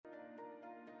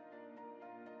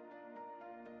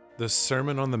The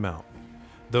Sermon on the Mount.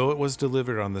 Though it was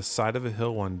delivered on the side of a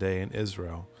hill one day in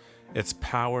Israel, its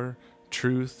power,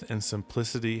 truth, and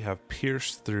simplicity have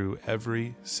pierced through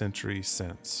every century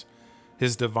since.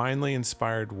 His divinely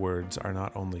inspired words are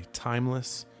not only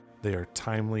timeless, they are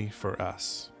timely for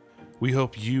us. We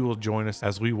hope you will join us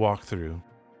as we walk through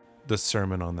the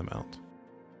Sermon on the Mount.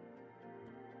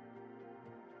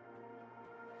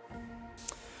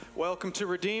 Welcome to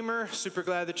Redeemer. Super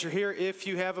glad that you're here. If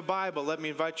you have a Bible, let me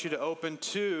invite you to open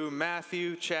to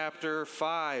Matthew chapter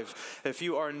 5. If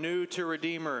you are new to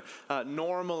Redeemer,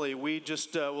 normally we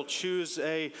just will choose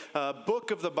a book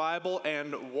of the Bible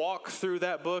and walk through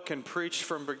that book and preach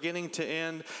from beginning to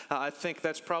end. I think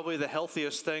that's probably the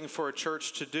healthiest thing for a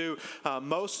church to do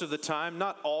most of the time.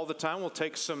 Not all the time. We'll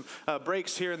take some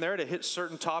breaks here and there to hit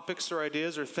certain topics or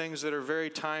ideas or things that are very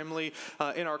timely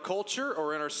in our culture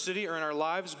or in our city or in our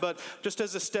lives. But just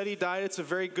as a steady diet, it's a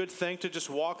very good thing to just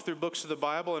walk through books of the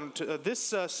Bible. And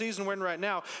this season we're in right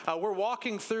now, we're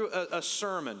walking through a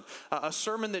sermon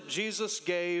that Jesus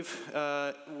gave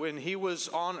when he was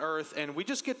on earth. And we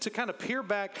just get to kind of peer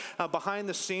back behind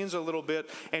the scenes a little bit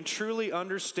and truly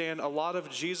understand a lot of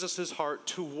Jesus's heart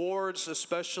towards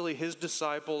especially his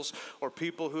disciples or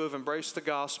people who have embraced the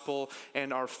gospel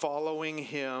and are following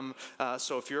him.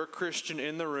 So if you're a Christian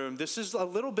in the room, this is a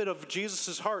little bit of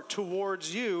Jesus's heart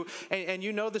towards you. And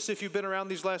you know this if you've been around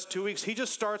these last 2 weeks. He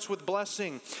just starts with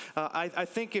blessing. I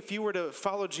think if you were to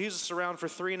follow Jesus around for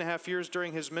 3.5 years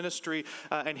during his ministry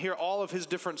and hear all of his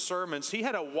different sermons, he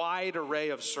had a wide array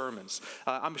of sermons.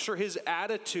 I'm sure his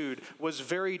attitude was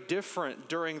very different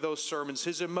during those sermons.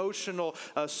 His emotional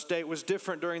state was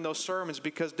different during those sermons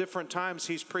because different times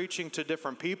he's preaching to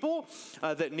different people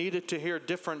that needed to hear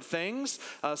different things.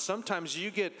 Sometimes you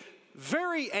get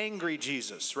very angry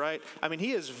Jesus, right? I mean,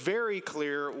 he is very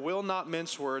clear, will not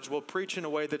mince words, will preach in a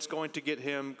way that's going to get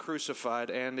him crucified,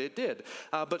 and it did.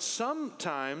 But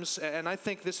sometimes, and I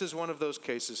think this is one of those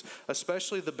cases,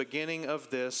 especially the beginning of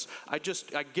this, I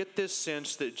get this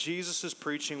sense that Jesus is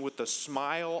preaching with a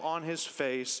smile on his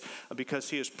face because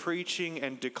he is preaching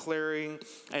and declaring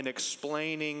and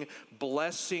explaining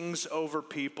blessings over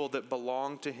people that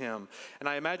belong to him. And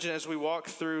I imagine as we walk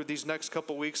through these next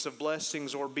couple weeks of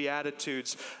blessings or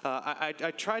beatitudes,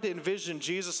 I try to envision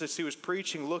Jesus as he was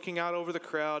preaching, looking out over the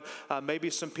crowd,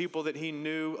 maybe some people that he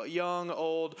knew, young,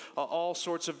 old, all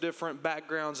sorts of different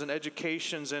backgrounds and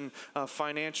educations and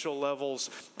financial levels,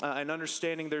 and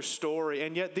understanding their story.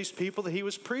 And yet these people that he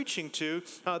was preaching to,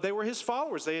 they were his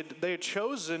followers. They had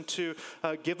chosen to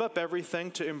give up everything,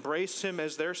 to embrace him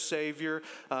as their Savior,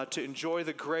 to enjoy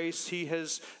the grace he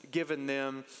has given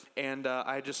them. And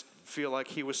I just feel like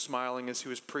he was smiling as he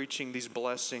was preaching these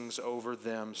blessings over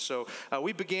them. So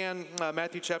we began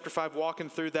Matthew chapter 5 walking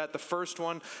through that. The first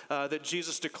one that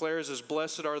Jesus declares is,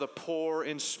 blessed are the poor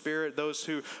in spirit, those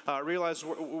who realize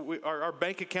our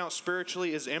bank account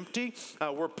spiritually is empty.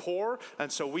 We're poor,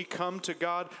 and so we come to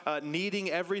God needing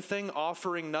everything,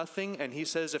 offering nothing. And he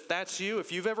says, if that's you,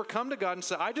 if you've ever come to God and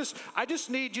said, I just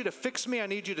need you to fix me, I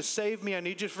need you to save me, I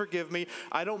need you to forgive me,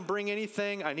 I don't bring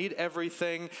anything, I need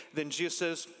everything, then Jesus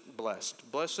says, blessed.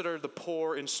 Blessed are the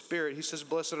poor in spirit. He says,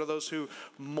 blessed are those who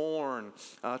mourn,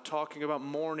 talking about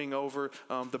mourning over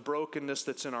the brokenness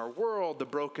that's in our world, the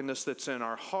brokenness that's in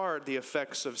our heart, the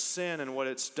effects of sin and what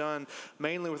it's done,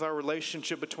 mainly with our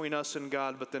relationship between us and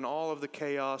God, but then all of the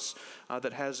chaos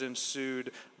that has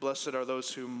ensued. Blessed are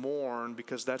those who mourn,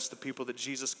 because that's the people that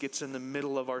Jesus gets in the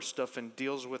middle of our stuff and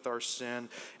deals with our sin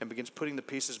and begins putting the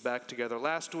pieces back together.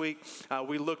 Last week,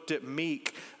 we looked at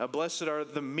meek. Blessed are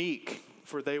the meek,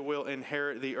 for they will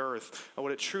inherit the earth.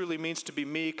 What it truly means to be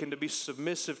meek and to be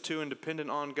submissive to and dependent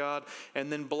on God.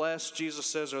 And then blessed, Jesus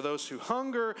says, are those who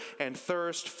hunger and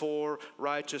thirst for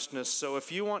righteousness. So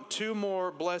if you want 2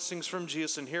 more blessings from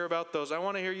Jesus and hear about those, I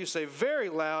want to hear you say very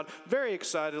loud, very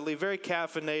excitedly, very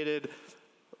caffeinated,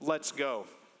 let's go.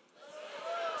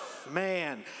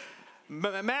 Man.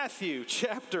 Matthew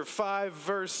chapter 5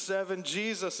 verse 7,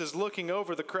 Jesus is looking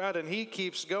over the crowd and he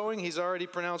keeps going. He's already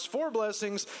pronounced 4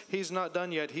 blessings. He's not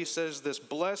done yet. He says this,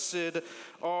 blessed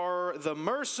are the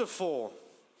merciful,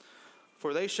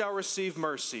 for they shall receive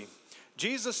mercy.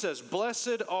 Jesus says,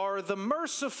 blessed are the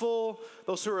merciful,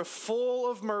 those who are full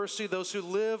of mercy, those who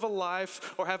live a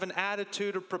life or have an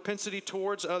attitude or propensity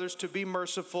towards others to be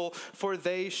merciful, for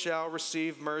they shall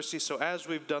receive mercy. So as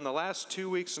we've done the last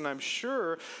 2 weeks, and I'm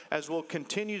sure as we'll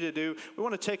continue to do, we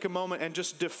want to take a moment and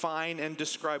just define and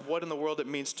describe what in the world it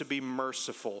means to be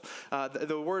merciful.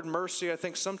 The word mercy, I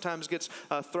think, sometimes gets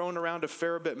thrown around a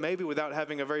fair bit, maybe without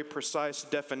having a very precise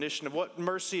definition of what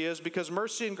mercy is, because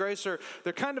mercy and grace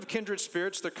they're kind of kindred kindred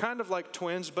spirits. They're kind of like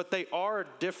twins, but they are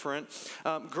different.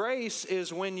 Grace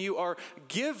is when you are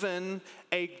given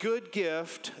a good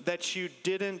gift that you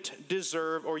didn't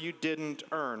deserve or you didn't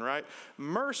earn, right?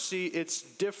 Mercy, it's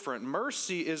different.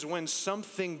 Mercy is when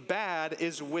something bad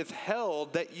is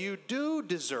withheld that you do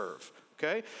deserve,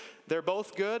 okay? They're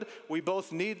both good. We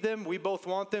both need them. We both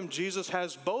want them. Jesus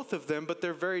has both of them, but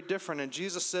they're very different. And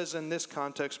Jesus says in this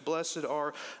context, blessed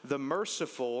are the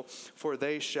merciful, for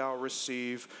they shall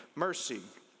receive mercy.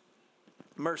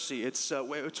 Mercy, it's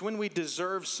when we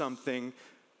deserve something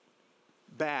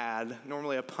bad,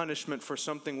 normally a punishment for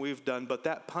something we've done, but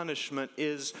that punishment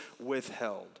is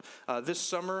withheld. This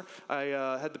summer, I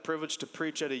had the privilege to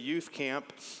preach at a youth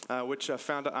camp, which I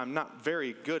found out I'm not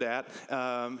very good at.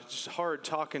 It's hard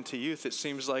talking to youth, it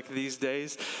seems like these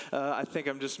days. I think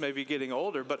I'm just maybe getting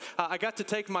older, but I got to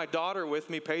take my daughter with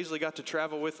me. Paisley got to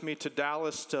travel with me to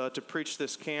Dallas to preach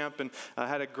this camp, and I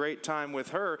had a great time with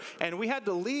her. And we had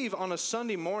to leave on a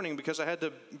Sunday morning because I had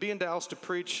to be in Dallas to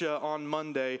preach on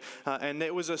Monday, and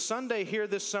it was a Sunday here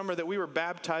this summer that we were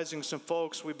baptizing some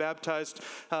folks. We baptized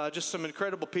just some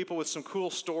incredible people with some cool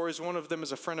stories. One of them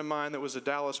is a friend of mine that was a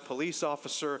Dallas police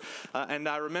officer. And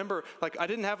I remember, I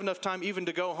didn't have enough time even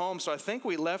to go home, so I think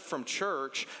we left from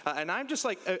church. And I'm just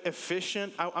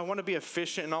efficient. I want to be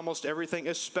efficient in almost everything,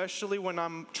 especially when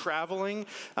I'm traveling.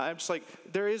 I'm just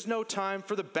there is no time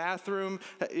for the bathroom.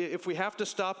 If we have to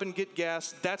stop and get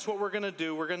gas, that's what we're going to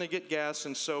do. We're going to get gas.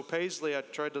 And so Paisley, I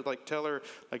tried to tell her,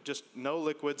 just no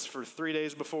liquids for 3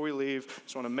 days before we leave.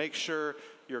 Just want to make sure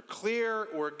you're clear,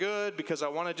 we're good, because I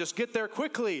want to just get there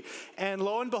quickly. And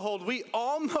lo and behold, we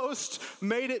almost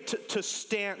made it to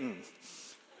Stanton.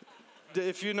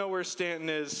 If you know where Stanton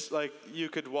is, you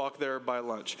could walk there by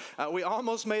lunch. We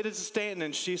almost made it to Stanton,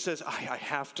 and she says, I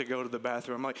have to go to the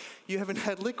bathroom. I'm like, you haven't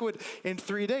had liquid in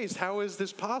 3 days. How is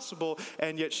this possible?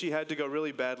 And yet she had to go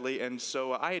really badly, and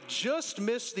so I had just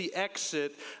missed the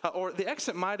exit, or the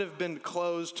exit might have been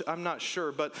closed, I'm not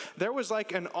sure, but there was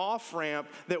an off-ramp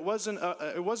that wasn't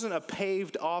a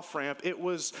paved off-ramp. It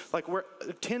was where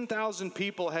 10,000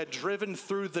 people had driven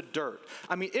through the dirt.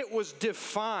 I mean, it was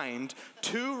defined,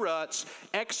 2 ruts,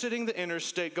 exiting the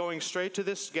interstate, going straight to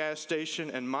this gas station,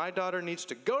 and my daughter needs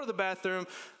to go to the bathroom.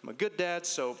 I'm a good dad,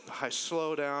 so I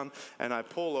slow down, and I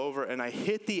pull over, and I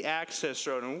hit the access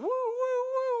road, and woo, woo,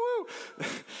 woo, woo.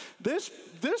 This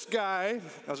guy,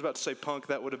 I was about to say punk,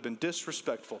 that would have been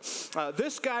disrespectful.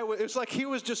 This guy, it was he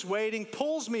was just waiting,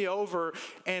 pulls me over,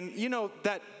 and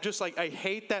that just I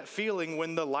hate that feeling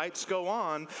when the lights go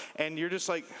on, and you're just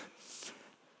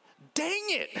dang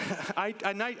it.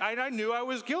 I knew I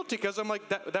was guilty because I'm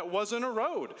that wasn't a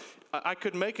road. I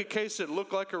could make a case that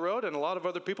looked like a road and a lot of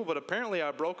other people, but apparently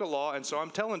I broke a law, and so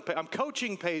I'm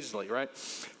coaching Paisley, right?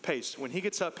 Pace, when he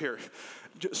gets up here,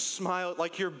 just smile,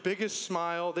 your biggest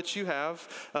smile that you have.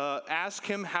 Ask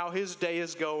him how his day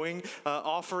is going.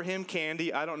 Offer him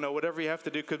candy. I don't know, whatever you have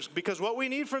to do, because what we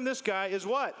need from this guy is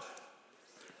what?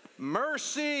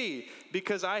 Mercy,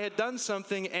 because I had done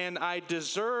something and I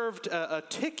deserved a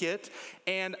ticket,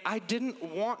 and I didn't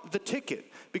want the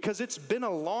ticket because it's been a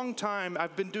long time.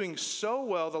 I've been doing so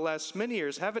well the last many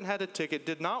years, haven't had a ticket,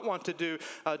 did not want to do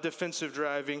defensive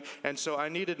driving, and so I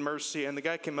needed mercy. And the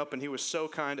guy came up and he was so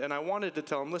kind, and I wanted to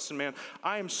tell him, listen, man,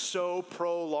 I am so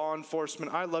pro law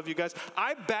enforcement. I love you guys.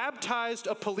 I baptized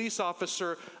a police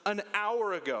officer an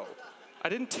hour ago. I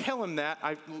didn't tell him that.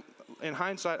 In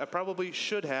hindsight, I probably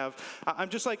should have. I'm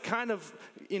just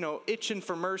itching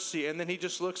for mercy. And then he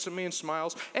just looks at me and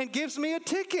smiles and gives me a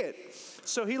ticket.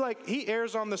 So he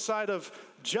errs on the side of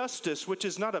justice, which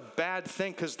is not a bad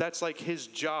thing because that's his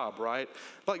job, right?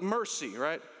 Mercy,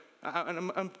 right?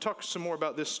 I'm talking some more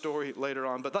about this story later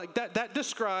on. But that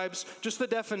describes just the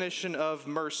definition of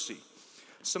mercy.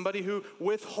 Somebody who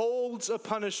withholds a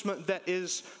punishment that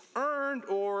is earned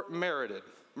or merited.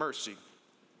 Mercy.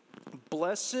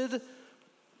 Blessed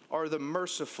are the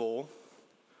merciful,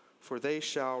 for they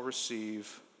shall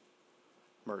receive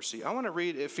mercy. I want to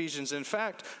read Ephesians. In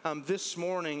fact, this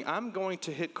morning, I'm going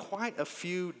to hit quite a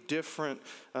few different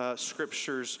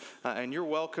scriptures, and you're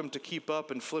welcome to keep up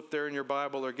and flip there in your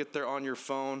Bible or get there on your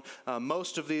phone.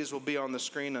 Most of these will be on the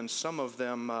screen, and some of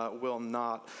them will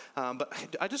not. But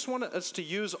I just want us to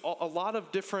use a lot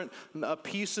of different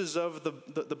pieces of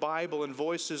the Bible and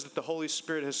voices that the Holy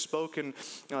Spirit has spoken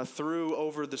through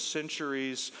over the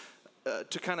centuries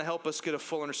to kind of help us get a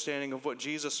full understanding of what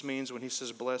Jesus means when he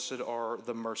says, blessed are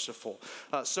the merciful.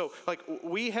 So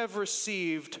we have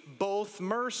received both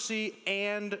mercy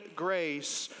and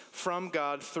grace from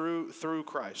God through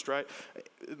Christ, right?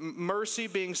 mercy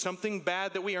being something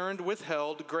bad that we earned,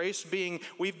 withheld. Grace being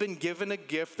we've been given a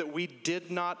gift that we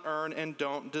did not earn and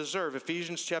don't deserve.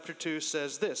 Ephesians chapter 2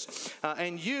 says this.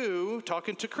 And you,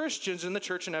 talking to Christians in the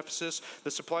church in Ephesus,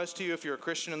 this applies to you if you're a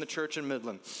Christian in the church in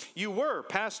Midland. You were,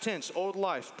 past tense, old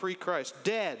life, pre-Christ,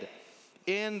 dead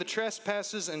in the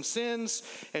trespasses and sins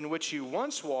in which you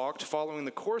once walked, following the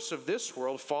course of this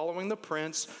world, following the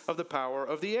prince of the power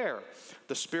of the air,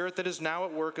 the spirit that is now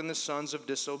at work in the sons of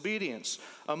disobedience,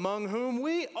 among whom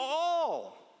we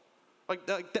all,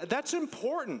 that's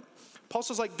important. Paul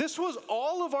says, this was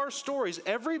all of our stories.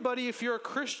 Everybody, if you're a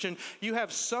Christian, you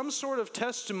have some sort of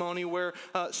testimony where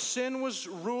sin was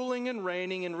ruling and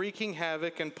reigning and wreaking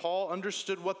havoc, and Paul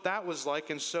understood what that was like.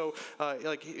 And so,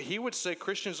 he would say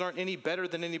Christians aren't any better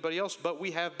than anybody else, but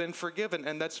we have been forgiven,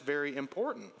 and that's very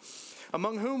important.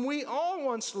 Among whom we all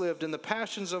once lived in the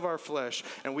passions of our flesh,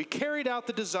 and we carried out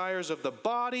the desires of the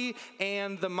body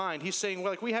and the mind. He's saying,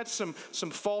 we had some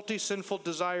faulty, sinful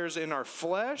desires in our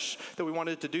flesh, that we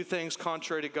wanted to do things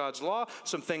contrary to God's law,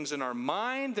 some things in our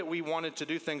mind that we wanted to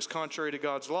do things contrary to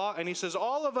God's law. And he says,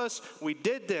 all of us, we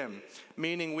did them,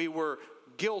 meaning we were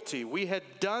guilty. We had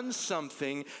done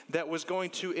something that was going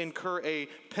to incur a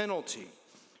penalty.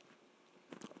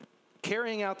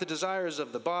 Carrying out the desires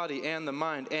of the body and the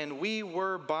mind, and we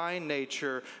were by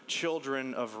nature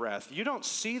children of wrath. You don't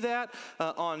see that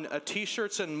on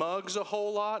t-shirts and mugs a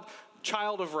whole lot.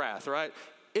 Child of wrath, right?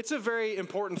 It's a very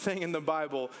important thing in the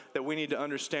Bible that we need to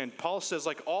understand. Paul says,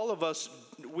 all of us,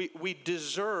 we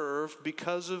deserve,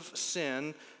 because of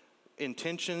sin,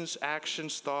 intentions,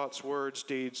 actions, thoughts, words,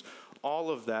 deeds, all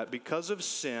of that. Because of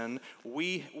sin,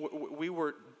 we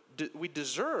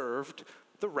deserved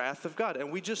the wrath of God.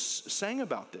 And we just sang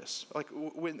about this.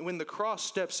 When the cross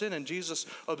steps in and Jesus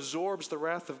absorbs the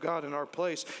wrath of God in our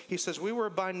place, he says, we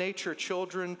were by nature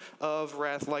children of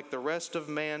wrath like the rest of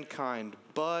mankind,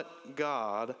 but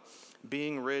God,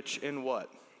 being rich in what?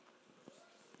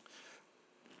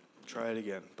 Try it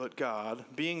again. But God,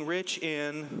 being rich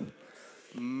in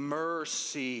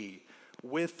mercy,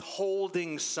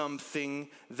 withholding something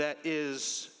that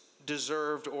is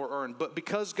deserved or earned. But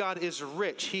because God is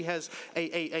rich, he has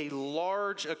a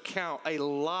large account, a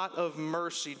lot of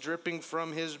mercy dripping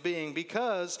from his being.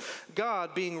 Because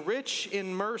God, being rich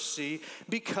in mercy,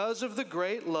 because of the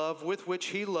great love with which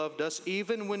he loved us,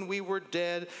 even when we were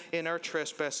dead in our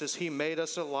trespasses, he made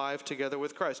us alive together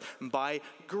with Christ. By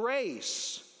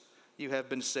grace you have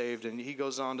been saved. And he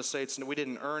goes on to say we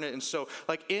didn't earn it. And so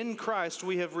in Christ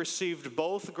we have received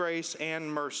both grace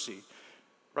and mercy.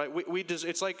 Right,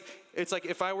 it's like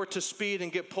if I were to speed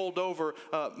and get pulled over,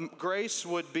 grace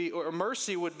would be, or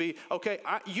mercy would be, okay,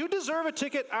 you deserve a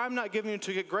ticket, I'm not giving you a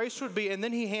ticket. Grace would be, and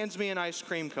then he hands me an ice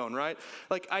cream cone, right?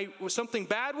 Something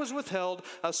bad was withheld,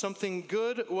 something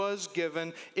good was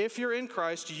given. If you're in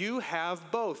Christ, you have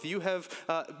both. You have,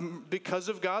 because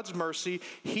of God's mercy,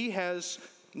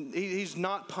 He's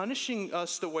not punishing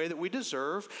us the way that we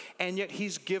deserve, and yet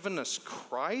he's given us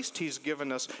Christ, he's given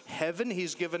us heaven,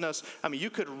 he's given us, you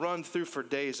could run through for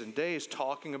days and days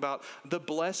talking about the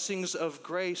blessings of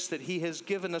grace that he has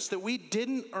given us that we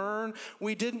didn't earn,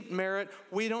 we didn't merit,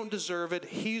 we don't deserve it.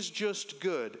 He's just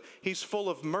good. He's full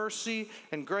of mercy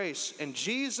and grace. And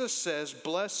Jesus says,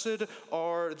 blessed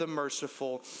are the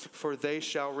merciful, for they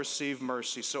shall receive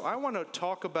mercy. So I want to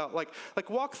talk about,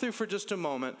 walk through for just a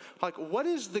moment, what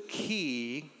is the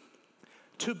key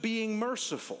to being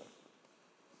merciful?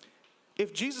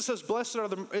 If Jesus says, blessed are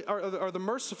the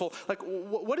merciful,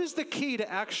 what is the key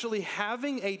to actually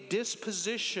having a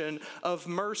disposition of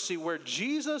mercy where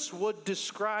Jesus would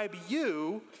describe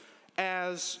you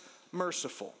as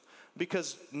merciful?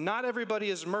 Because not everybody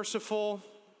is merciful.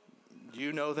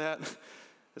 You know that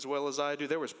as well as I do.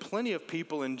 There was plenty of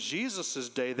people in Jesus'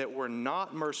 day that were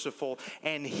not merciful,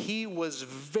 and he was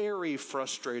very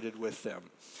frustrated with them.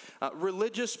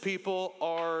 Religious people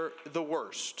are the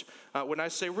worst. When I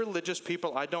say religious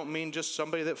people, I don't mean just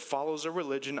somebody that follows a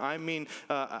religion. I mean,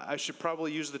 I should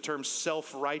probably use the term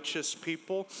self-righteous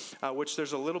people, which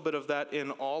there's a little bit of that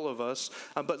in all of us.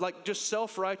 But just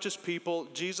self-righteous people,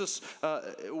 Jesus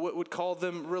would call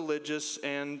them religious.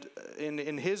 And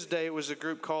in his day, it was a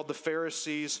group called the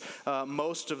Pharisees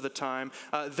most of the time.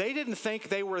 They didn't think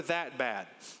they were that bad.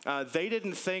 They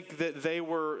didn't think that they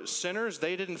were sinners.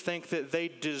 They didn't think that they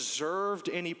deserved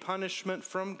any punishment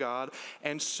from God.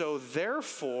 And so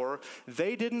therefore,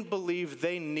 they didn't believe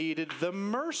they needed the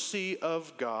mercy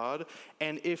of God.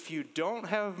 And if you don't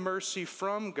have mercy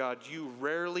from God, you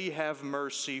rarely have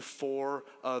mercy for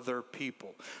other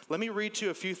people. Let me read to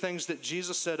you a few things that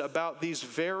Jesus said about these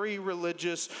very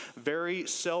religious, very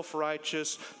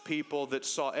self-righteous people that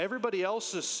saw everybody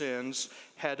else's sins,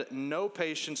 had no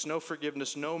patience, no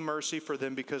forgiveness, no mercy for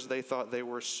them because they thought they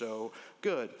were so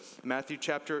good. Matthew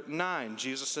chapter 9,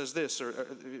 Jesus says this, or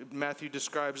Matthew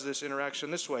describes this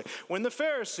interaction this way. When the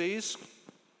Pharisees,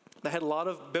 they had a lot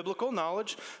of biblical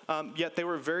knowledge, yet they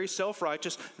were very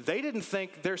self-righteous. They didn't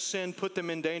think their sin put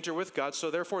them in danger with God, so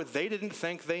therefore they didn't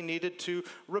think they needed to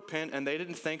repent, and they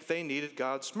didn't think they needed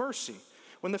God's mercy.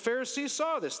 When the Pharisees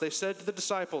saw this, they said to the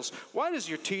disciples, "Why does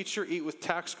your teacher eat with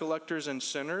tax collectors and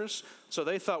sinners?" So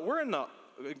they thought, we're in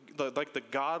the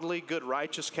godly, good,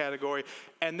 righteous category,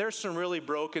 and there's some really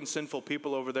broken, sinful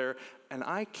people over there, and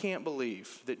I can't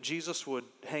believe that Jesus would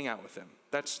hang out with them.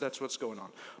 That's what's going on.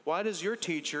 Why does your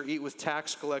teacher eat with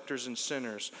tax collectors and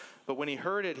sinners? But when he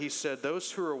heard it, he said,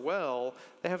 those who are well,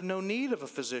 they have no need of a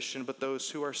physician, but those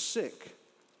who are sick.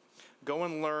 Go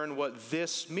and learn what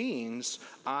this means.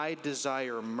 I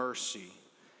desire mercy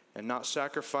and not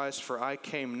sacrifice, for I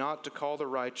came not to call the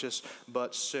righteous,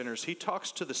 but sinners. He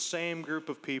talks to the same group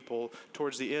of people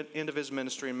towards the end of his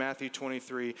ministry in Matthew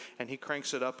 23, and he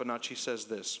cranks it up a notch. He says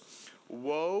this,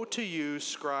 woe to you,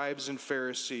 scribes and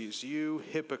Pharisees, you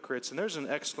hypocrites. And there's an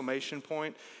exclamation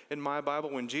point in my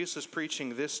Bible. When Jesus is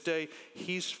preaching this day,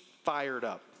 he's fired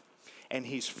up. And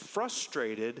he's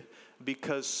frustrated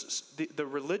because the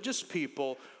religious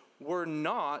people were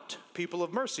not people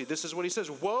of mercy. This is what he says.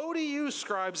 Woe to you,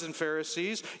 scribes and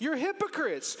Pharisees, you're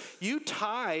hypocrites. You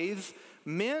tithe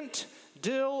mint,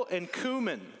 dill, and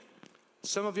cumin.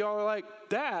 Some of y'all are like,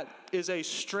 that is a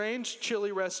strange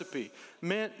chili recipe.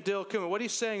 Mint, dill, cumin. What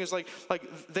he's saying is like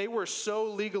they were so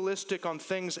legalistic on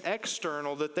things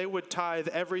external that they would tithe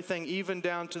everything, even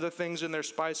down to the things in their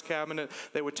spice cabinet.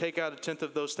 They would take out 1/10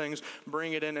 of those things,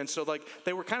 bring it in. And so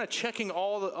they were kind of checking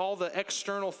all the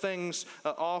external things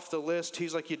off the list.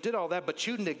 He's like, you did all that, but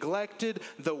you neglected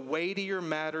the weightier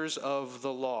matters of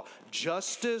the law.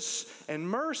 Justice and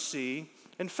mercy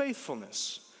and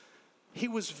faithfulness. He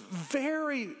was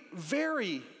very,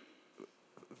 very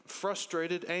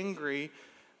frustrated, angry,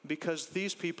 because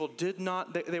these people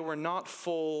they were not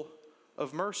full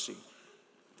of mercy.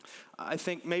 I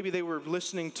think maybe they were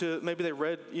maybe they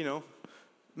read,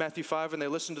 Matthew 5, and they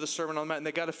listened to the Sermon on the Mount, and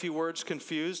they got a few words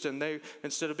confused, and they,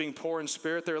 instead of being poor in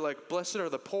spirit, they're like, blessed are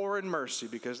the poor in mercy,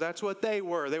 because that's what they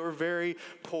were. They were very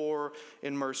poor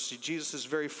in mercy. Jesus is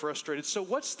very frustrated. So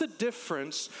what's the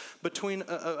difference between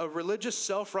a religious,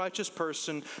 self-righteous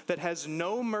person that has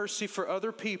no mercy for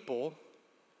other people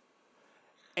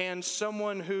and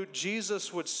someone who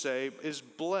Jesus would say is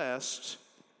blessed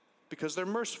because they're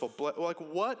merciful? Like,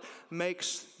 what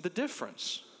makes the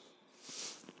difference?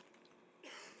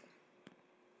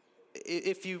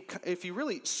 If you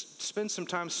really spend some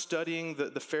time studying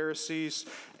the Pharisees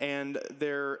and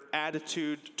their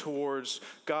attitude towards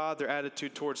God, their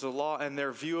attitude towards the law, and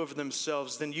their view of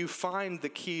themselves, then you find the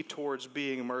key towards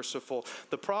being merciful.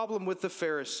 The problem with the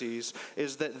Pharisees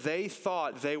is that they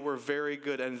thought they were very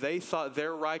good, and they thought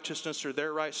their righteousness or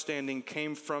their right standing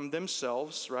came from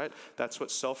themselves, right? That's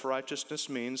what self-righteousness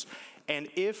means. And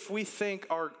if we think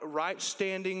our right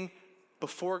standing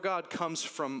before God comes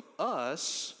from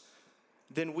us,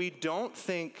 then we don't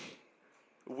think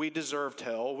we deserved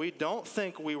hell. We don't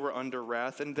think we were under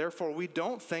wrath, and therefore we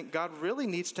don't think God really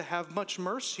needs to have much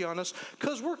mercy on us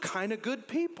because we're kind of good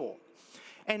people.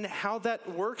 And how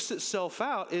that works itself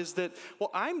out is that, well,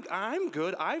 I'm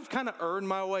good. I've kind of earned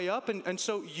my way up, and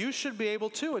so you should be able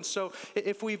to. And so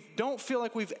if we don't feel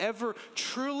like we've ever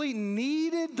truly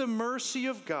needed the mercy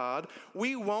of God,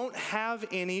 we won't have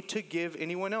any to give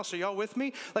anyone else. Are y'all with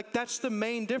me? Like, that's the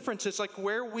main difference. It's like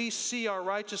where we see our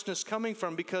righteousness coming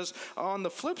from, because on the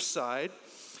flip side,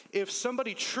 if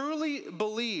somebody truly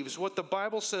believes what the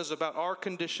Bible says about our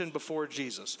condition before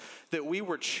Jesus, that we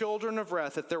were children of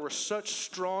wrath, that there were such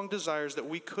strong desires that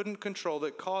we couldn't control,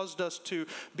 that caused us to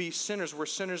be sinners. We're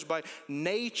sinners by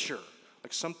nature,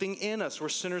 like something in us. We're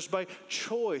sinners by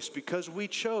choice because we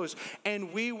chose.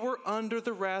 And we were under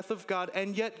the wrath of God.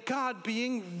 And yet God,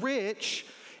 being rich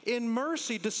in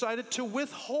mercy, decided to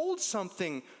withhold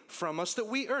something from us that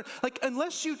we earn. Like,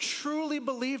 unless you truly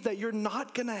believe that, you're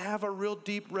not going to have a real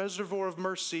deep reservoir of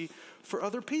mercy for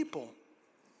other people.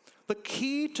 The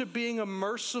key to being a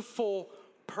merciful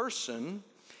person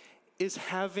is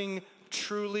having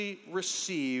truly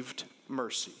received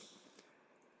mercy.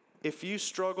 If you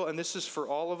struggle, and this is for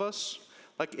all of us,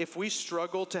 like if we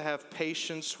struggle to have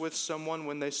patience with someone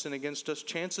when they sin against us,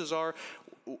 chances are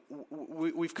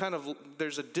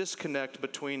there's a disconnect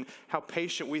between how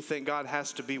patient we think God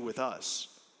has to be with us,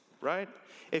 right?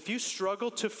 If you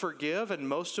struggle to forgive, and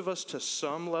most of us to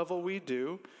some level we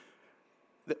do,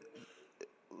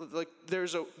 like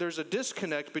there's a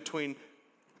disconnect between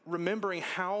remembering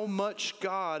how much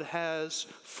God has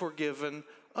forgiven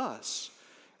us.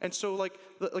 And so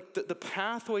the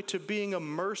pathway to being a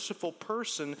merciful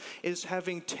person is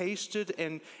having tasted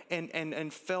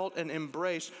and felt and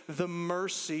embraced the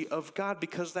mercy of God,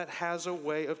 because that has a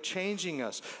way of changing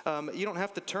us. You don't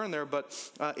have to turn there,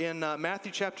 but in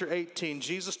Matthew chapter 18,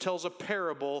 Jesus tells a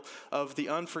parable of the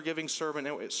unforgiving servant.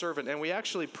 And we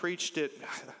actually preached it.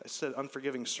 I said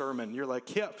unforgiving sermon. You're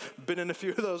like, yep, been in a few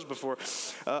of those before.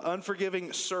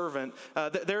 Unforgiving servant.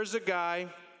 There's a guy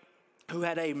who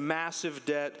had a massive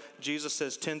debt. Jesus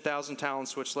says 10,000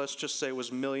 talents, which let's just say was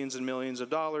millions and millions of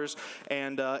dollars.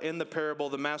 And in the parable,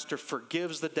 the master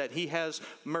forgives the debt. He has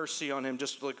mercy on him,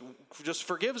 just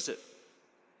forgives it.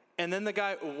 And then the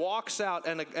guy walks out,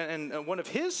 and one of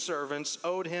his servants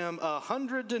owed him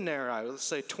 100 denarii, let's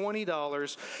say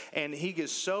 $20, and he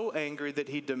gets so angry that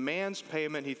he demands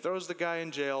payment. He throws the guy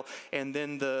in jail, and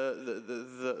then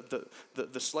the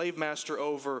slave master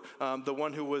over the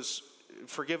one who was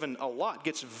forgiven a lot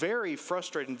gets very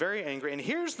frustrated and very angry. And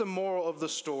here's the moral of the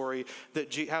story,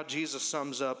 how Jesus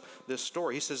sums up this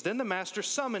story. He says, "Then the master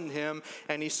summoned him,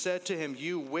 and he said to him,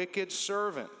 'You wicked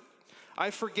servant, I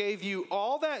forgave you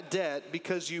all that debt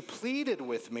because you pleaded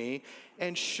with me,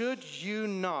 and should you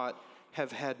not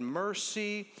have had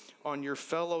mercy on your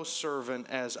fellow servant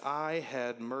as I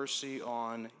had mercy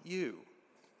on you?'"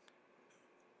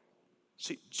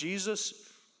 See, Jesus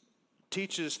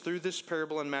teaches through this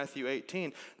parable in Matthew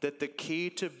 18 that the key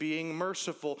to being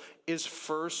merciful is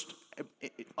first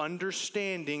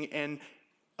understanding and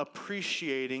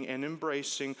appreciating and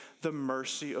embracing the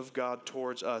mercy of God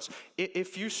towards us.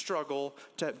 If you struggle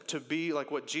to be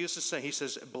like what Jesus is saying, he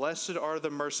says, blessed are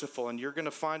the merciful, and you're going to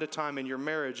find a time in your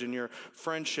marriage, in your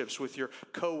friendships, with your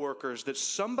coworkers, that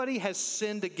somebody has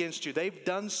sinned against you. They've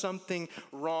done something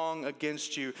wrong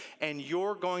against you, and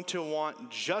you're going to want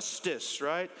justice,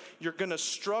 right? You're going to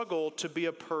struggle to be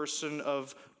a person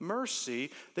of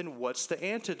mercy. Then what's the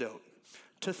antidote?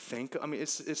 To think,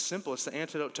 it's simple. It's the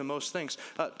antidote to most things.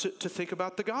 To think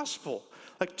about the gospel.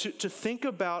 Like to think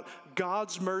about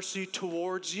God's mercy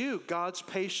towards you, God's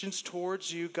patience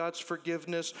towards you, God's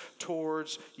forgiveness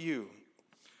towards you.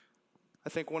 I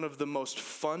think one of the most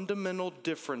fundamental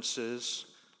differences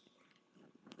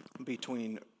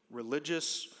between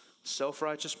religious,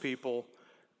 self-righteous people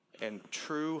and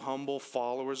true, humble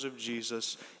followers of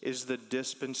Jesus is the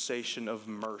dispensation of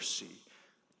mercy.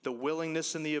 The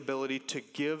willingness and the ability to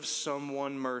give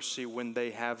someone mercy when they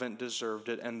haven't deserved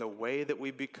it. And the way that we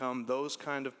become those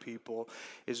kind of people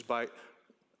is by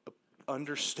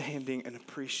understanding and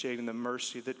appreciating the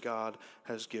mercy that God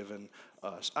has given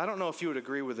us. I don't know if you would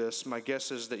agree with this. My guess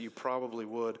is that you probably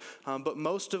would. But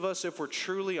most of us, if we're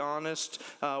truly honest,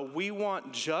 we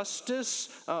want justice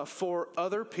for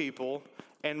other people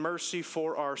and mercy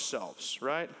for ourselves,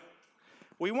 right?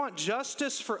 We want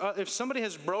justice for if somebody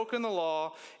has broken the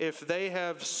law, if they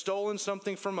have stolen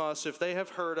something from us, if they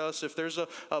have hurt us, if there's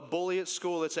a bully at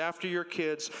school that's after your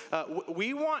kids.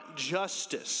 We want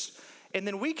justice. And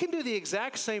then we can do the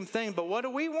exact same thing, but what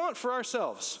do we want for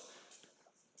ourselves?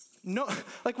 No,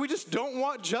 we just don't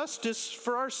want justice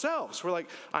for ourselves. We're like,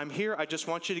 I'm here, I just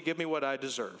want you to give me what I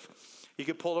deserve. You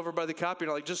get pulled over by the cop,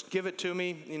 you're like, just give it to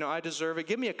me. I deserve it.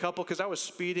 Give me a couple because I was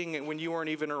speeding when you weren't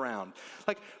even around.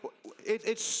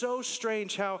 It's so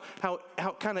strange how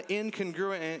kind of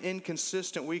incongruent and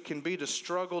inconsistent we can be to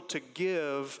struggle to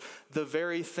give the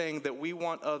very thing that we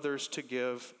want others to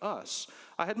give us.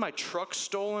 I had my truck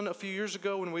stolen a few years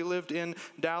ago when we lived in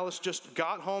Dallas, just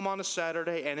got home on a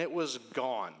Saturday and it was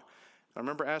gone. I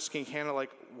remember asking Hannah,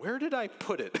 where did I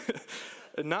put it?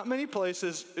 Not many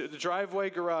places, the driveway,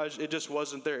 garage, it just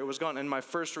wasn't there. It was gone. And my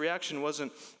first reaction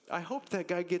wasn't, I hope that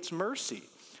guy gets mercy.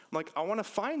 I'm like, I want to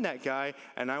find that guy,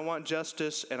 and I want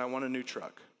justice, and I want a new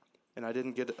truck. And I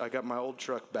didn't get it. I got my old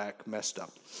truck back messed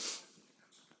up.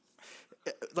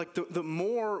 The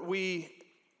more we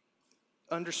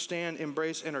understand,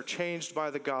 embrace, and are changed by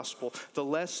the gospel, the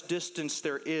less distance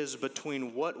there is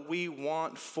between what we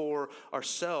want for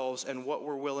ourselves and what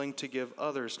we're willing to give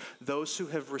others. Those who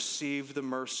have received the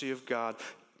mercy of God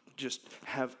just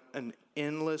have an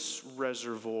endless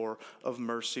reservoir of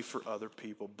mercy for other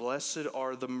people. Blessed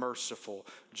are the merciful,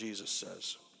 Jesus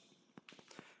says.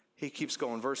 He keeps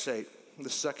going. Verse 8, the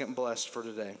second blessed for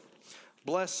today.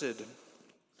 Blessed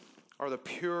are the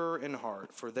pure in heart,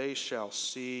 for they shall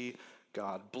see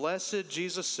God. Blessed,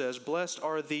 Jesus says, blessed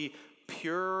are the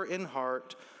pure in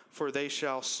heart, for they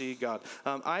shall see God.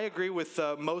 I agree with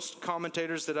most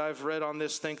commentators that I've read on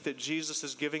this, think that Jesus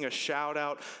is giving a shout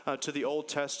out to the Old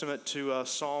Testament, to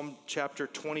Psalm chapter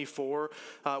 24,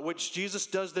 which Jesus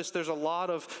does this. There's a lot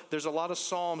of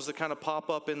Psalms that kind of pop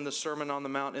up in the Sermon on the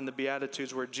Mount, in the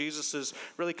Beatitudes, where Jesus is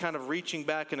really kind of reaching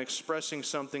back and expressing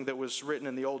something that was written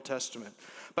in the Old Testament.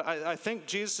 But I think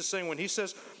Jesus is saying, when he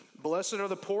says, blessed are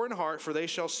the poor in heart, for they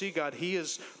shall see God, he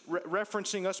is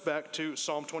referencing us back to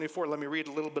Psalm 24. Let me read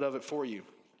a little bit of it for you.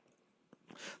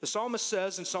 The psalmist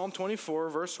says in Psalm 24,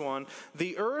 verse 1,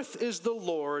 "The earth is the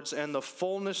Lord's and the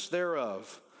fullness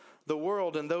thereof, the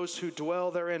world and those who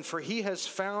dwell therein. For he has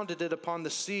founded it upon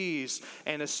the seas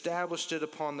and established it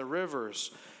upon the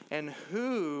rivers. And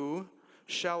who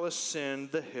shall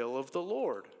ascend the hill of the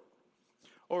Lord?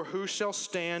 Or who shall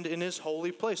stand in his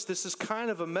holy place?" This is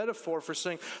kind of a metaphor for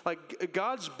saying, like,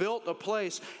 God's built a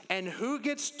place, and who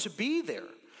gets to be there?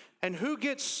 And who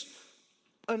gets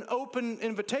an open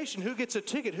invitation? Who gets a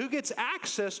ticket? Who gets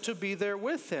access to be there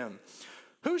with him?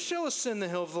 Who shall ascend the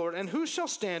hill of the Lord, and who shall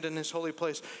stand in his holy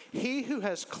place? He who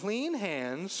has clean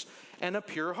hands and a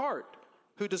pure heart,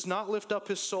 who does not lift up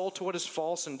his soul to what is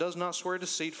false and does not swear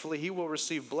deceitfully. He will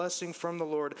receive blessing from the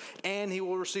Lord, and he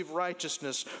will receive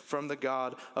righteousness from the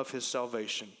God of his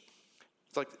salvation.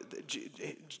 It's like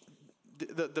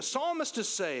the psalmist is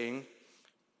saying,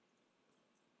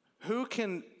 who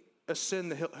can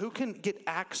ascend the hill? Who can get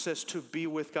access to be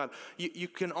with God? You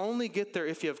can only get there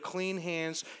if you have clean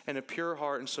hands and a pure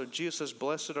heart. And so Jesus says,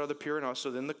 blessed are the pure in heart. So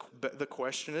then the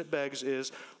question it begs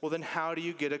is, well, then how do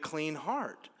you get a clean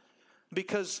heart?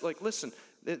 Because, like, listen,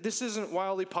 this isn't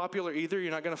wildly popular either.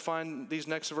 You're not going to find these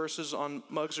next verses on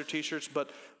mugs or t-shirts,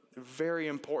 but very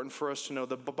important for us to know.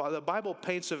 The Bible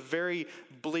paints a very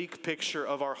bleak picture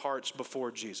of our hearts before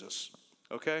Jesus.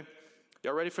 Okay?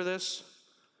 Y'all ready for this?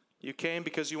 You came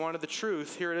because you wanted the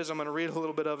truth. Here it is. I'm going to read a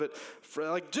little bit of it. For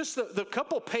like just the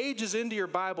couple pages into your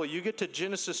Bible, you get to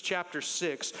Genesis chapter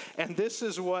 6, and this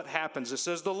is what happens. It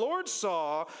says, "The Lord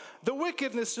saw the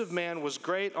wickedness of man was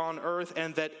great on earth,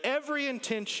 and that every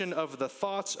intention of the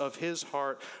thoughts of his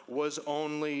heart was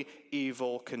only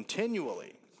evil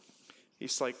continually."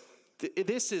 He's like,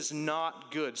 this is not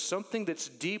good. Something that's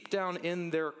deep down in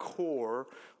their core,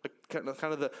 like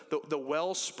kind of the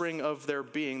wellspring of their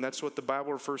being. That's what the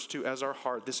Bible refers to as our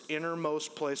heart, this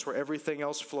innermost place where everything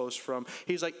else flows from.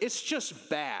 He's like, it's just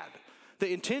bad.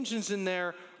 The intentions in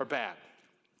there are bad.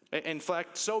 In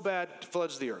fact, so bad, it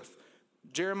floods the earth.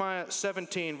 Jeremiah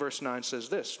 17, verse 9 says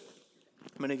this.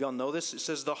 Many of y'all know this. It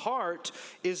says, "The heart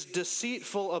is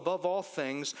deceitful above all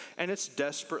things, and it's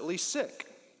desperately sick."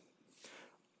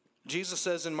 Jesus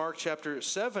says in Mark chapter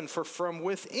 7, "For from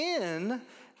within,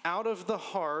 out of the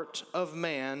heart of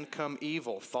man come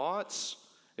evil thoughts."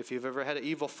 If you've ever had an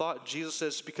evil thought, Jesus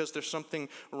says because there's something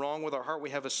wrong with our heart,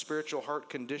 we have a spiritual heart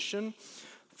condition.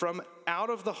 From out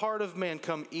of the heart of man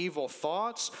come evil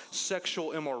thoughts,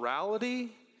 sexual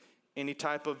immorality, any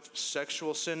type of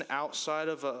sexual sin outside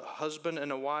of a husband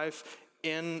and a wife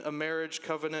in a marriage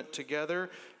covenant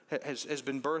together has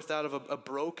been birthed out of a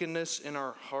brokenness in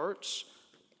our hearts.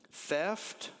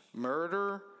 Theft,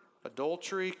 murder,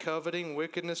 adultery, coveting,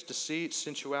 wickedness, deceit,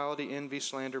 sensuality, envy,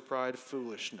 slander, pride,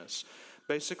 foolishness.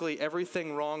 Basically,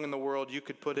 everything wrong in the world, you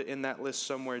could put it in that list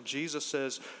somewhere. Jesus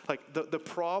says, like, the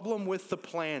problem with the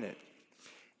planet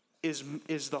is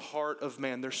the heart of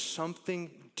man. There's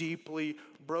something deeply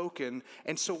broken.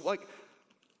 And so, like,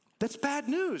 that's bad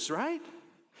news, right?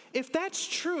 If that's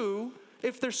true,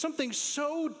 if there's something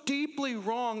so deeply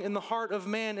wrong in the heart of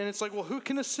man, and it's like, well, who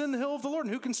can ascend the hill of the Lord,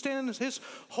 and who can stand in his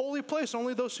holy place?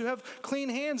 Only those who have clean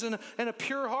hands and a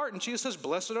pure heart. And Jesus says,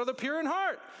 blessed are the pure in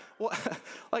heart. Well,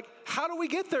 like, how do we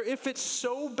get there if it's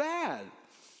so bad?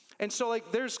 And so,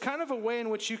 like, there's kind of a way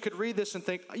in which you could read this and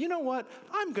think, you know what?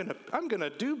 I'm gonna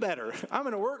do better. I'm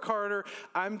gonna work harder.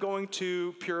 I'm going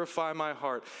to purify my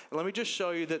heart. And let me just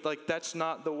show you that, like, that's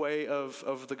not the way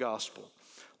of the gospel.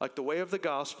 Like, the way of the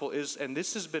gospel is, and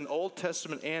this has been Old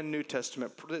Testament and New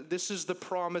Testament, this is the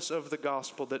promise of the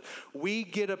gospel, that we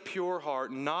get a pure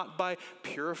heart, not by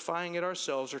purifying it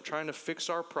ourselves or trying to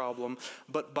fix our problem,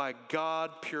 but by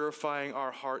God purifying our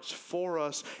hearts for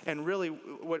us. And really,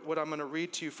 what I'm going to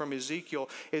read to you from Ezekiel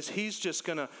is he's just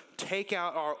going to take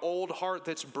out our old heart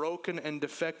that's broken and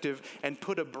defective and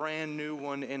put a brand new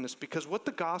one in us. Because what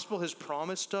the gospel has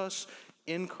promised us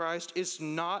in Christ is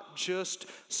not just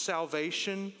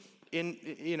salvation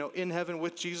in heaven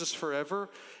with Jesus forever.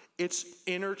 It's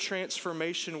inner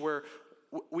transformation where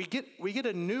we get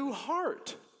a new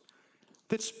heart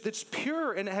that's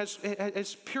pure and it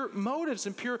has pure motives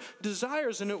and pure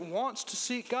desires, and it wants to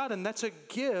seek God, and that's a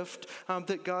gift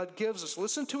that God gives us.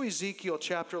 Listen to Ezekiel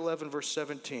chapter 11, verse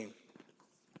 17.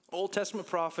 Old Testament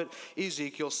prophet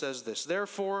Ezekiel says this,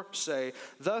 "Therefore say,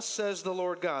 thus says the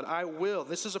Lord God, I will,"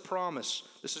 this is a promise,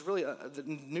 this is really the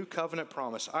new covenant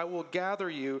promise, "I will gather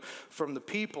you from the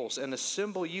peoples and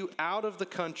assemble you out of the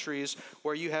countries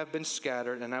where you have been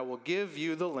scattered, and I will give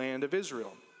you the land of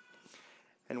Israel.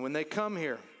 And when they come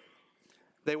here,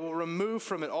 they will remove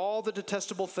from it all the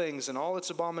detestable things and all its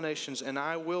abominations, and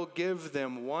I will give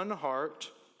them one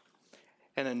heart,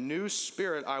 and a new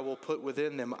spirit I will put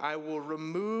within them. I will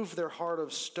remove their heart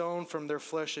of stone from their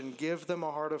flesh and give them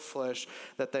a heart of flesh,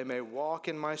 that they may walk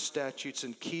in my statutes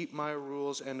and keep my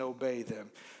rules and obey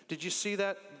them." Did you see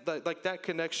that? Like that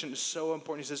connection is so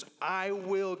important. He says, I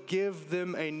will give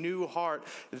them a new heart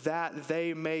that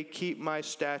they may keep my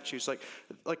statutes.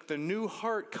 Like the new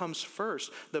heart comes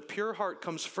first. The pure heart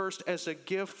comes first as a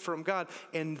gift from God.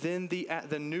 And then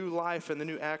the new life and the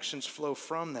new actions flow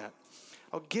from that.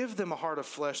 I'll give them a heart of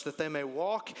flesh that they may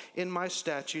walk in my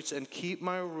statutes and keep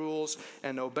my rules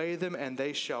and obey them, and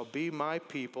they shall be my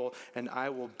people, and I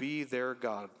will be their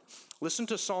God. Listen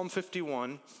to Psalm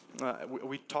 51.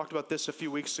 We talked about this a few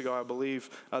weeks ago, I believe.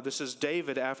 This is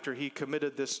David after he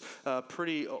committed this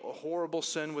pretty horrible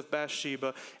sin with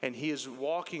Bathsheba, and he is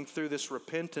walking through this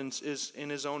repentance is in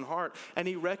his own heart. And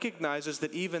he recognizes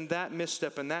that even that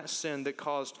misstep and that sin that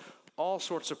caused all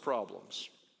sorts of problems,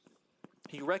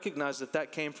 he recognized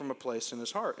that came from a place in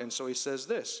his heart. And so he says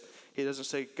this. He doesn't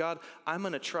say, God, I'm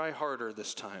going to try harder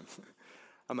this time.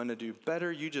 I'm going to do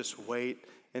better. You just wait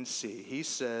and see. He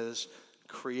says,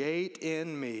 create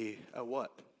in me a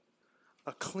what?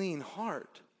 A clean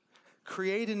heart.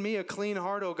 Create in me a clean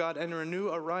heart, O God, and renew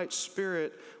a right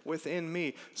spirit within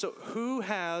me. So who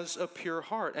has a pure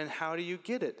heart, and how do you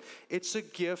get it? It's a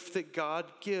gift that God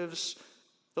gives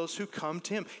those who come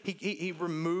to him. He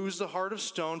removes the heart of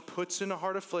stone, puts in a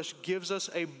heart of flesh, gives us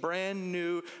a brand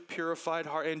new purified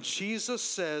heart. And Jesus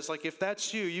says, like, if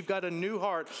that's you, you've got a new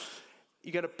heart.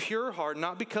 You got a pure heart,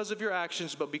 not because of your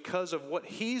actions, but because of what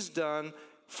he's done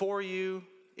for you,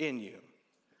 in you.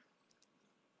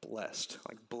 Blessed.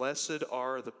 Like, blessed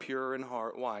are the pure in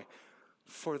heart. Why?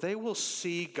 For they will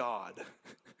see God.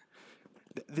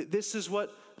 This is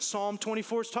what Psalm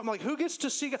 24 is talking about. Like, who gets to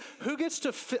see God? Who gets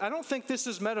to I don't think this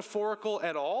is metaphorical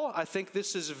at all. I think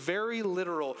this is very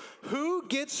literal. Who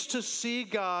gets to see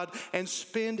God and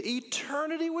spend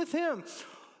eternity with him?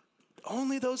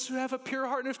 Only those who have a pure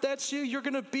heart. And if that's you, you're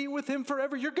going to be with him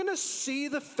forever. You're going to see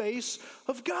the face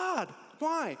of God.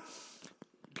 Why?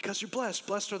 Because you're blessed.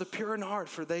 Blessed are the pure in heart,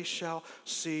 for they shall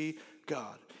see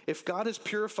God. If God has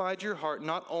purified your heart,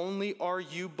 not only are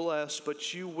you blessed,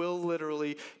 but you will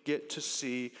literally get to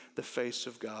see the face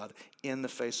of God in the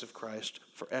face of Christ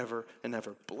forever and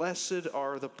ever. Blessed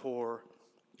are the poor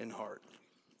in heart.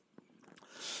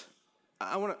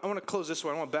 I want to close this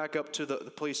way. I want to back up to the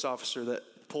police officer that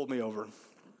pulled me over.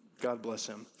 God bless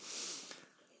him.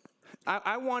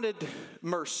 I wanted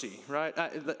mercy, right?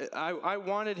 I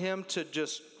wanted him to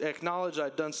just acknowledge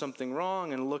I'd done something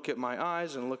wrong and look at my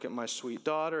eyes and look at my sweet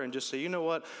daughter and just say, you know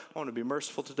what, I want to be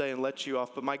merciful today and let you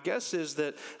off. But my guess is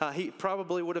that he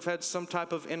probably would have had some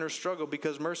type of inner struggle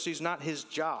because mercy's not his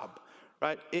job,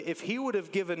 right? If he would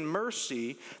have given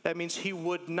mercy, that means he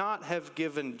would not have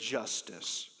given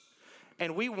justice.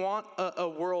 And we want a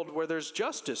world where there's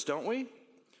justice, don't we?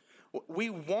 We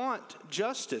want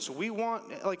justice. We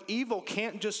want, like, evil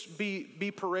can't just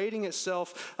be parading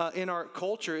itself in our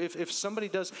culture. If somebody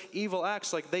does evil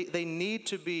acts, like they need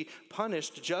to be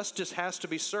punished. Justice has to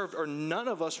be served, or none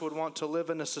of us would want to live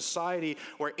in a society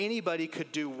where anybody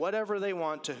could do whatever they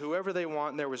want to whoever they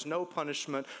want and there was no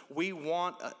punishment. We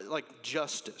want,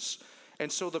 justice. And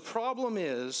so the problem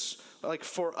is, like,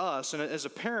 for us, and as a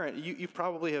parent, you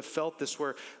probably have felt this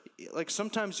where, like,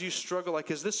 sometimes you struggle,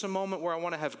 like, is this a moment where I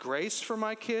want to have grace for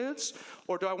my kids?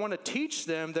 Or do I want to teach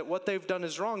them that what they've done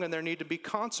is wrong and there need to be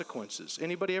consequences?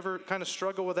 Anybody ever kind of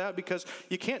struggle with that? Because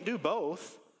you can't do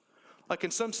both. Like, in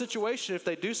some situation, if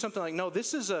they do something like, no,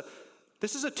 this is a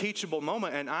teachable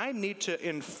moment and I need to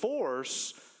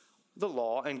enforce the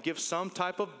law and give some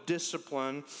type of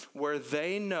discipline where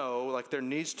they know, like, there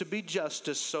needs to be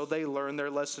justice so they learn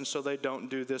their lesson so they don't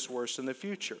do this worse in the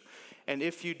future. And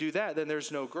if you do that, then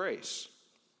there's no grace.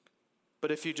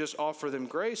 But if you just offer them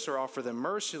grace or offer them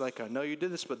mercy, like, I know you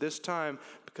did this, but this time,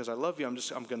 because I love you,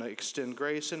 I'm going to extend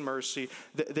grace and mercy,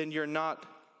 then you're not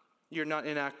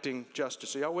enacting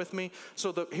justice. Are y'all with me?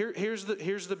 So here's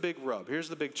the big rub. Here's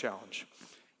the big challenge.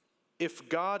 If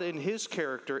God in his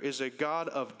character is a God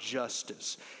of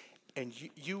justice, and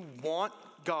you want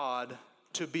God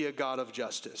to be a God of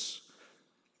justice.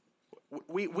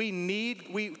 We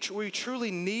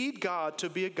truly need God to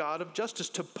be a God of justice,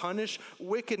 to punish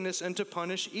wickedness and to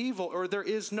punish evil, or there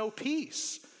is no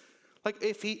peace. Like,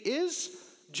 if he is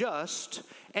just,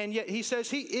 and yet he says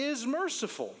he is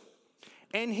merciful,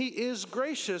 and he is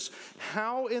gracious,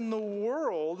 how in the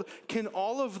world can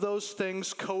all of those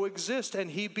things coexist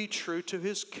and he be true to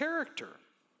his character?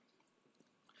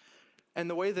 And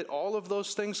the way that all of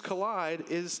those things collide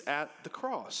is at the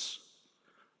cross.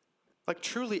 Like,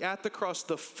 truly at the cross,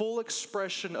 the full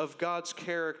expression of God's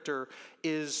character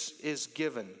is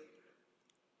given.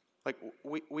 Like,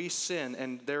 we sin,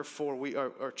 and therefore we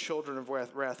are children of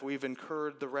wrath. We've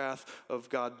incurred the wrath of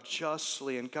God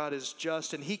justly, and God is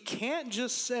just. And he can't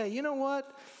just say, you know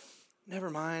what, never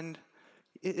mind,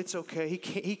 it's okay.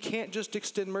 He can't just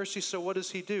extend mercy, so what does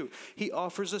he do? He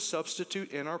offers a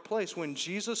substitute in our place. When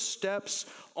Jesus steps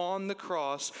on the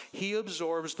cross, he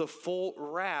absorbs the full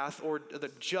wrath, or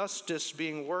the justice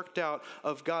being worked out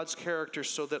of God's character,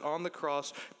 so that on the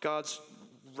cross, God's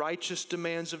righteous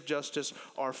demands of justice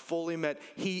are fully met.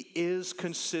 He is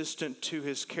consistent to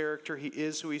his character. He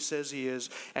is who he says he is.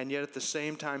 And yet at the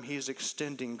same time, he's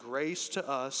extending grace to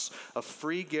us, a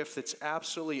free gift that's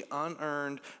absolutely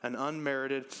unearned and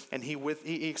unmerited. And he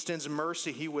extends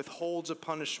mercy. He withholds a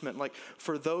punishment. Like,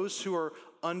 for those who are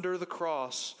under the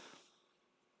cross,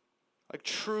 like,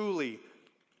 truly,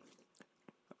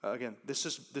 again, this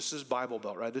is Bible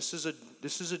Belt, right? This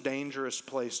is a dangerous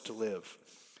place to live.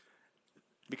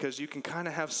 Because you can kind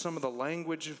of have some of the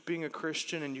language of being a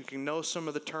Christian, and you can know some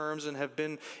of the terms and have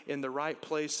been in the right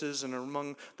places and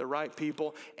among the right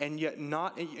people, and yet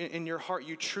not in your heart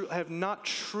you have not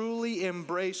truly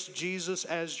embraced Jesus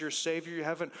as your Savior. You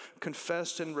haven't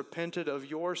confessed and repented of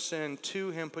your sin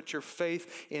to him, put your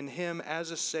faith in him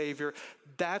as a Savior.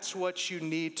 That's what you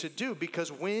need to do,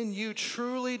 because when you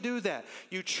truly do that,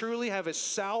 you truly have a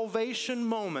salvation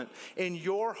moment in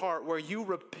your heart where you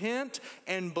repent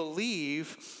and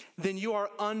believe, then you are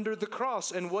under the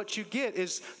cross. And what you get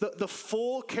is the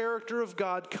full character of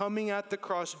God coming at the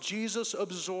cross. Jesus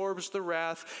absorbs the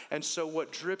wrath, and so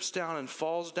what drips down and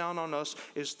falls down on us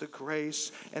is the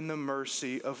grace and the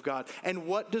mercy of God. And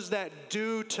what does that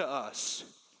do to us?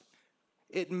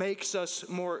 It makes us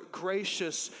more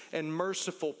gracious and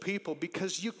merciful people,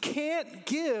 because you can't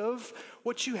give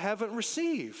what you haven't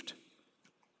received.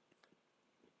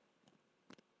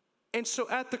 And so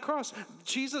at the cross,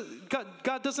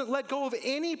 God doesn't let go of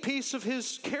any piece of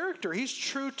his character. He's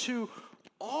true to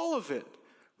all of it.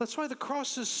 That's why the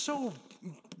cross is so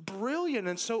brilliant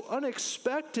and so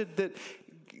unexpected, that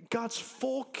God's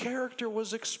full character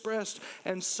was expressed,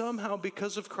 and somehow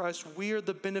because of Christ, we are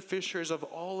the beneficiaries of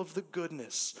all of the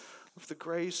goodness, of the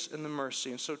grace and the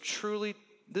mercy. And so truly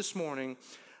this morning,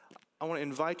 I want to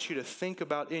invite you to think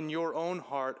about in your own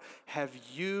heart, have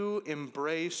you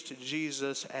embraced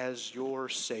Jesus as your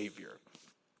Savior?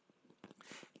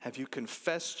 Have you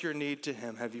confessed your need to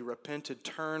him? Have you repented,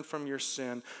 turned from your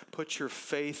sin, put your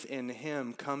faith in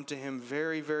him, come to him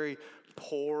very, very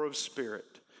poor of spirit,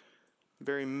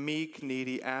 very meek,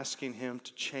 needy, asking him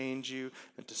to change you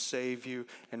and to save you,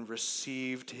 and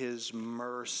received his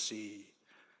mercy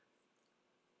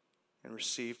and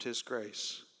received his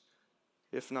grace?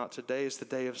 If not, today is the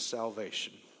day of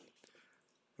salvation.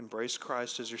 Embrace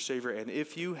Christ as your Savior. And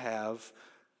if you have,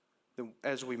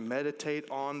 as we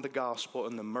meditate on the gospel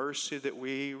and the mercy that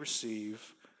we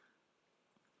receive,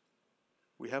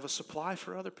 we have a supply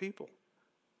for other people.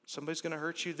 Somebody's going to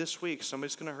hurt you this week.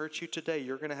 Somebody's going to hurt you today.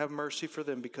 You're going to have mercy for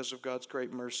them because of God's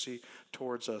great mercy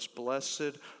towards us.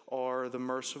 Blessed are the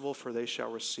merciful, for they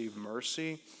shall receive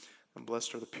mercy. And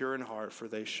blessed are the pure in heart, for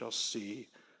they shall see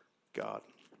God.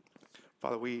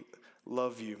 Father, we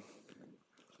love you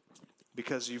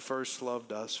because you first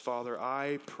loved us. Father,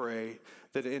 I pray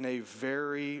that in a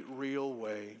very real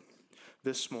way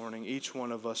this morning, each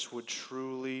one of us would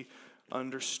truly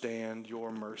understand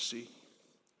your mercy.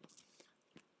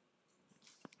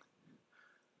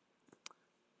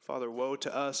 Father, woe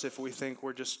to us if we think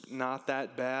we're just not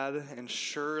that bad, and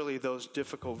surely those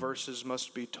difficult verses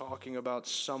must be talking about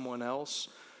someone else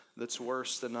that's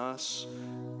worse than us.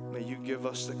 May you give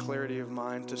us the clarity of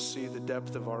mind to see the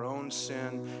depth of our own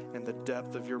sin and the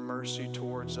depth of your mercy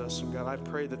towards us. And God, I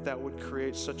pray that that would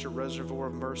create such a reservoir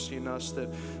of mercy in us that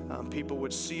people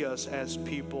would see us as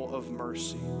people of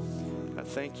mercy. I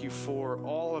thank you for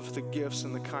all of the gifts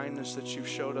and the kindness that you've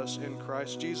showed us in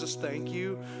Christ Jesus. Thank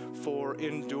you for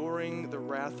enduring the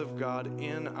wrath of God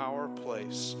in our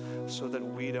place so that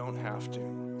we don't have to.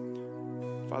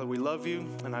 Father, we love you,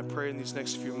 and I pray in these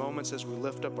next few moments as we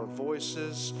lift up our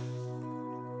voices,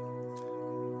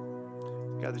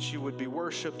 God, that you would be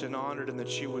worshiped and honored and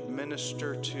that you would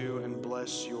minister to and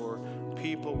bless your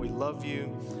people. We love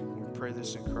you. We pray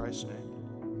this in Christ's name.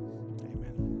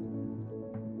 Amen.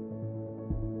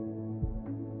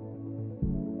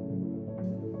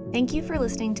 Thank you for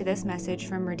listening to this message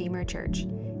from Redeemer Church.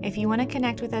 If you want to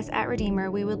connect with us at Redeemer,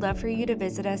 we would love for you to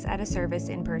visit us at a service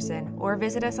in person or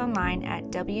visit us online at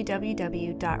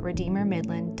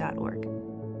www.redeemermidland.org.